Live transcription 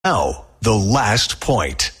The Last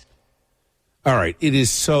Point. All right, it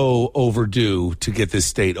is so overdue to get this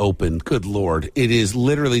state open. Good Lord. It is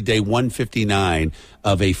literally day 159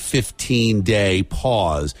 of a 15-day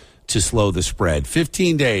pause to slow the spread.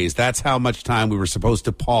 15 days, that's how much time we were supposed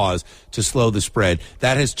to pause to slow the spread.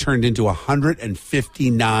 That has turned into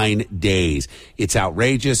 159 days. It's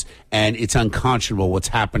outrageous, and it's unconscionable what's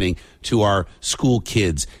happening to our school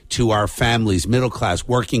kids, to our families, middle class,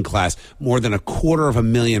 working class. More than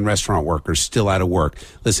 250,000 restaurant workers still out of work.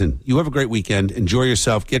 Listen, you have a great weekend. Enjoy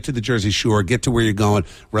yourself. Get to the Jersey Shore. Get to where you're going.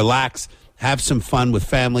 Relax. Have some fun with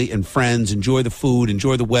family and friends. Enjoy the food.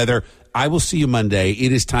 Enjoy the weather. I will see you Monday.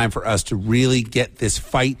 It is time for us to really get this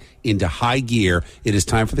fight into high gear. It is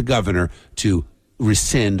time for the governor to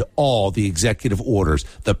rescind all the executive orders.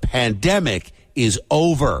 The pandemic is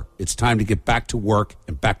over. It's time to get back to work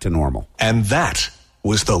and back to normal. And that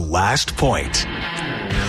was The Last Point.